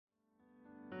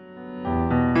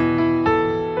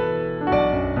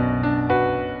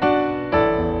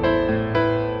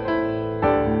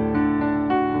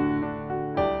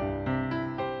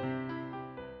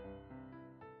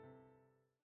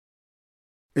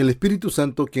El Espíritu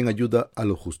Santo quien ayuda a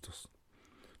los justos.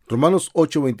 Romanos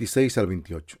 8, 26 al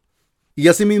 28. Y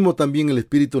asimismo también el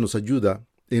Espíritu nos ayuda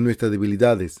en nuestras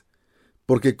debilidades,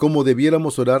 porque como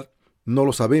debiéramos orar, no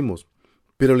lo sabemos,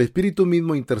 pero el Espíritu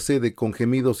mismo intercede con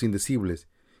gemidos indecibles,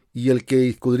 y el que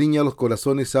escudriña los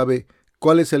corazones sabe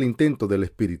cuál es el intento del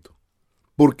Espíritu.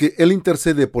 Porque Él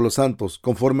intercede por los santos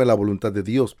conforme a la voluntad de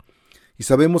Dios, y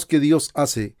sabemos que Dios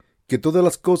hace que todas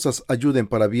las cosas ayuden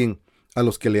para bien a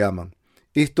los que le aman,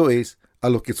 esto es, a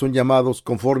los que son llamados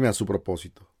conforme a su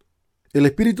propósito. El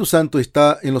Espíritu Santo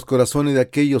está en los corazones de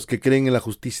aquellos que creen en la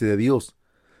justicia de Dios.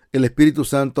 El Espíritu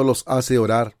Santo los hace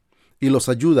orar y los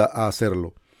ayuda a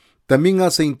hacerlo. También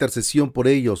hace intercesión por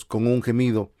ellos con un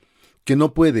gemido que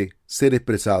no puede ser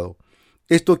expresado.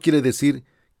 Esto quiere decir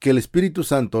que el Espíritu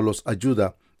Santo los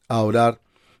ayuda a orar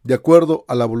de acuerdo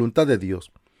a la voluntad de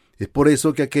Dios. Es por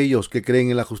eso que aquellos que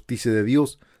creen en la justicia de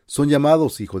Dios son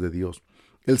llamados hijos de Dios.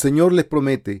 El Señor les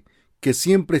promete que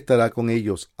siempre estará con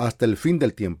ellos hasta el fin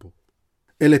del tiempo.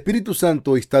 El Espíritu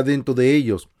Santo está dentro de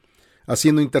ellos,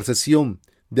 haciendo intercesión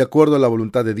de acuerdo a la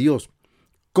voluntad de Dios.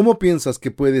 ¿Cómo piensas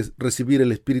que puedes recibir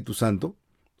el Espíritu Santo?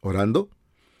 ¿Orando?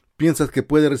 ¿Piensas que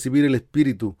puedes recibir el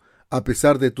Espíritu a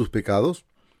pesar de tus pecados?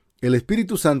 El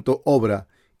Espíritu Santo obra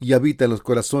y habita en los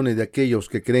corazones de aquellos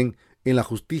que creen en la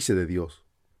justicia de Dios.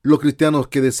 Los cristianos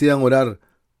que desean orar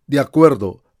de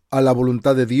acuerdo a la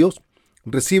voluntad de Dios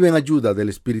reciben ayuda del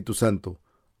Espíritu Santo.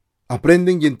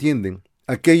 Aprenden y entienden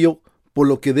aquello por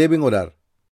lo que deben orar.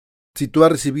 Si tú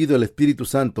has recibido el Espíritu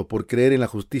Santo por creer en la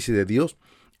justicia de Dios,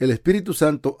 el Espíritu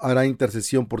Santo hará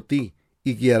intercesión por ti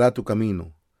y guiará tu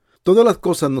camino. Todas las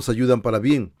cosas nos ayudan para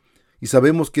bien, y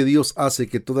sabemos que Dios hace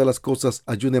que todas las cosas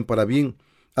ayuden para bien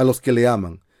a los que le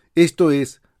aman. Esto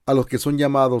es, a los que son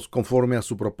llamados conforme a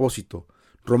su propósito.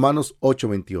 Romanos 8,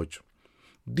 28.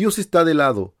 Dios está del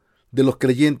lado de los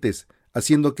creyentes,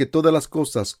 haciendo que todas las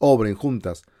cosas obren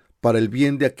juntas para el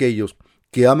bien de aquellos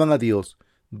que aman a Dios.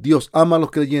 Dios ama a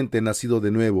los creyentes nacidos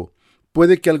de nuevo.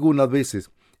 Puede que algunas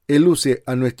veces Él use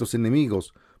a nuestros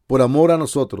enemigos por amor a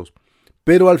nosotros,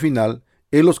 pero al final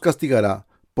Él los castigará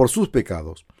por sus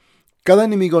pecados. Cada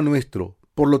enemigo nuestro,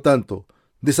 por lo tanto,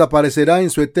 desaparecerá en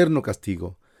su eterno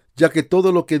castigo, ya que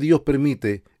todo lo que Dios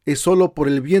permite es solo por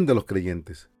el bien de los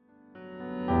creyentes.